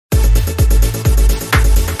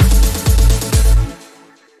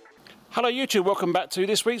Hello YouTube, welcome back to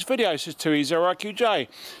this week's video. This is 2E0IQJ.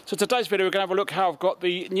 So today's video we're going to have a look how I've got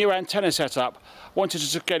the new antenna set up. I wanted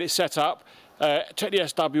to get it set up, check the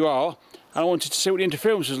SWR, and I wanted to see what the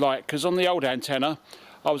interference was like, because on the old antenna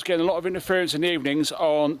I was getting a lot of interference in the evenings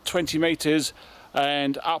on 20 metres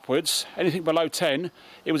and upwards. Anything below 10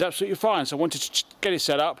 it was absolutely fine, so I wanted to get it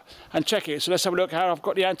set up and check it. So let's have a look how I've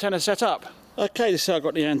got the antenna set up. Okay, this is how I've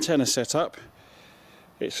got the antenna set up.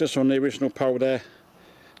 It's just on the original pole there,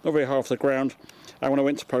 not very high off the ground, and when I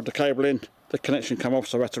went to plug the cable in the connection came off,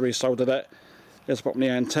 so I had to resolder that. There's the bottom of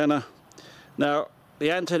the antenna. Now the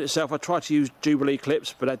antenna itself, I tried to use Jubilee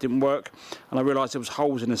clips but that didn't work, and I realised there was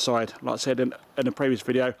holes in the side. Like I said in the previous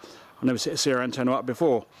video, I've never set a serial antenna up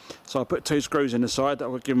before, so I put 2 screws in the side that I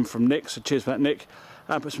was given from Nick, so cheers for that Nick,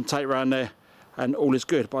 and put some tape around there and all is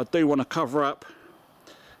good. But I do want to cover up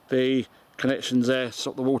the connections there,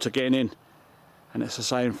 stop the water getting in, and it's the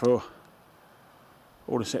same for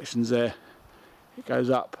all the sections there. It goes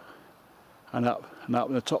up and up and up,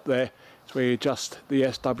 and the top there is where you adjust the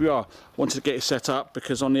SWR. I wanted to get it set up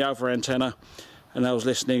because on the other antenna, and I was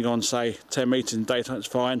listening on say 10 metres in the daytime, it's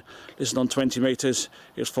fine. Listening on 20 metres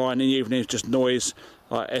it was fine. In the evening it's just noise,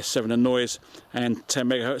 like S7 and noise, and 10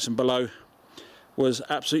 megahertz and below was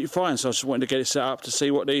absolutely fine. So I just wanted to get it set up to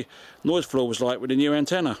see what the noise floor was like with the new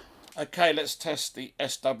antenna. Okay, let's test the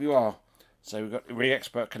SWR. So we've got the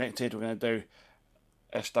Re-Expert connected. We're going to do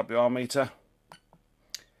SWR meter,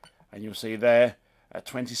 and you'll see there at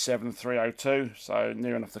 27,302, so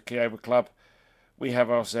near enough the Keover Club, we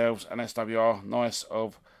have ourselves an SWR nice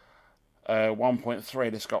of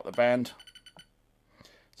 1.3. Let's go up the band,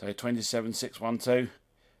 so 27,612.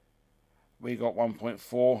 We got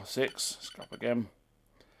 1.46. Let's go up again,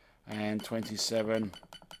 and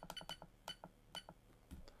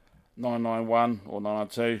 27,991 or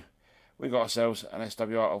 992. We got ourselves an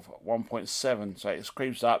SWR of 1.7, so it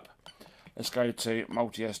creeps up. Let's go to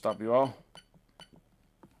multi SWR,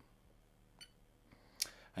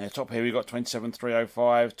 and at the top here we got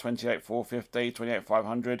 27,305, 28,450,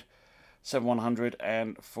 28,500, 7,100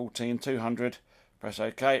 and 14,200. Press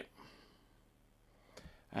OK,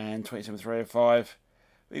 and 27,305.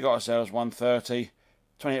 We got ourselves 130,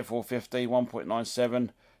 28,450, 1.97,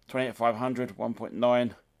 28,500,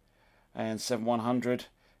 1.9, and 7,100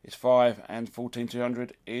 is 5, and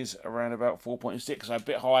 14,200 is around about 4.6, so a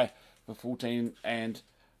bit high for 14 and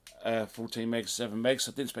 14 megs, 7 megs.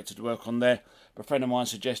 I didn't expect it to work on there, but a friend of mine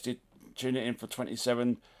suggested tune it in for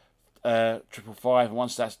 27,555, and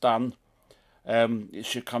once that's done it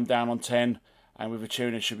should come down on 10, and with a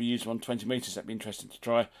tuner it should be used on 20 meters. That'd be interesting to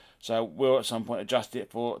try, so we'll at some point adjust it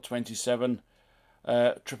for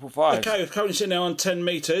 27,555. Okay, we're currently sitting now on 10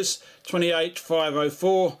 meters,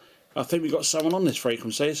 28,504. I think we've got someone on this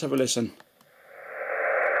frequency. Let's have a listen.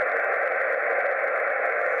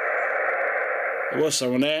 There was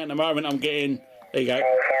someone there. At the moment I'm getting... There you go.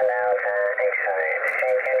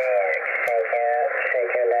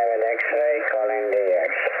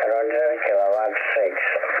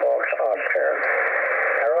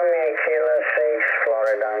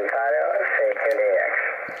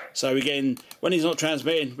 So we're getting, when he's not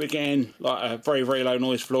transmitting, we're getting like a very, very low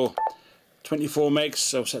noise floor. 24 megs,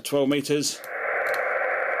 so it's at 12 meters.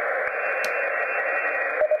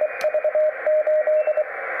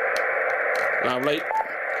 Lovely.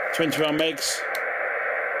 21 megs.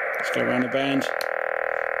 Let's go around the band.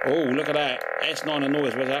 Oh, look at that. S9 and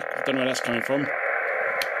noise. Where's that? I don't know where that's coming from.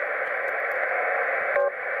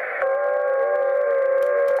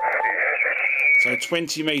 So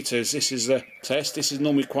 20 meters. This is the test. This is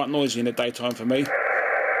normally quite noisy in the daytime for me.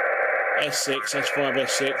 S6, S5,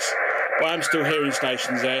 S6. But I'm still hearing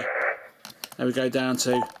stations there. Now we go down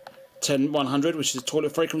to 10,100, which is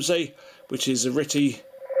toilet frequency, which is a RITI.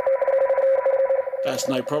 That's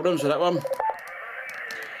no problems with that one.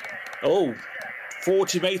 Oh,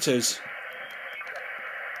 40 meters.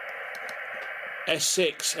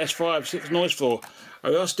 S6, S5, 6 noise floor.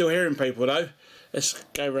 Oh, we are still hearing people though. Let's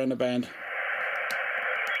go around the band.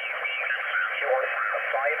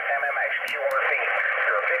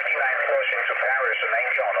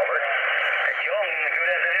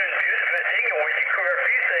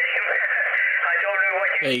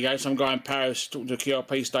 There you go, some guy in Paris talking to a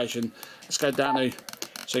QRP station. Let's go down to,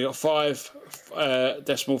 so you got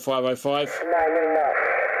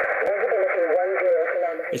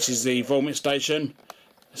 5.505, which is the vomit station.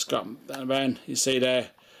 Let's go up down the band. You see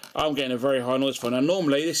there, I'm getting a very high noise floor. Now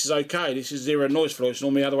normally this is okay, this is 0 noise floor, it's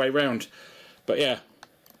normally the other way round. But yeah,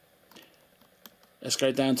 let's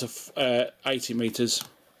go down to 80 meters.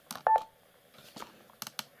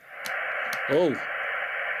 Oh.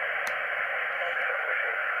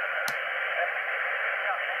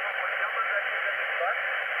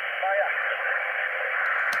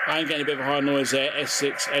 I am getting a bit of a high noise there,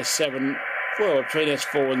 S6, S7, well, between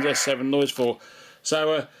S4 and S7 noise floor.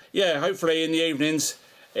 So yeah, hopefully in the evenings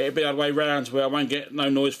it'll be the other way round, where I won't get no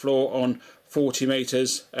noise floor on 40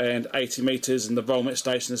 metres and 80 metres and the volmet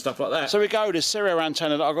station and stuff like that. So we go, this stereo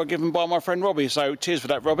antenna that I got given by my friend Robbie, so cheers for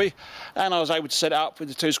that, Robbie. And I was able to set it up with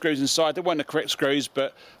the 2 screws inside. They weren't the correct screws,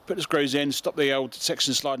 but put the screws in, stop the old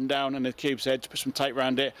section sliding down and the cube's edge, put some tape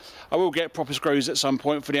around it. I will get proper screws at some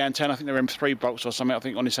point for the antenna. I think they're M3 bolts or something, I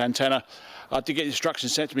think, on this antenna. I did get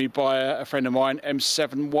instructions sent to me by a friend of mine,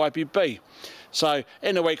 M7YBB. So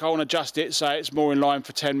in the week I want to adjust it so it's more in line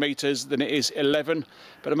for 10 metres than it is 11.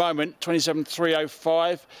 But at the moment,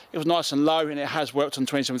 27.305, it was nice and low, and it has worked on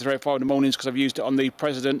 27.305 in the mornings because I've used it on the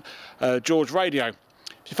President George radio. If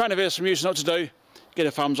you found the video some use, not to do, get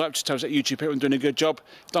a thumbs up, just tells that YouTube people are doing a good job.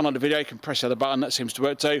 If you don't like the video, you can press the other button, that seems to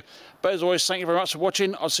work too. But as always, thank you very much for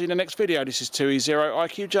watching. I'll see you in the next video. This is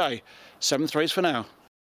 2E0IQJ, 7 3s for now.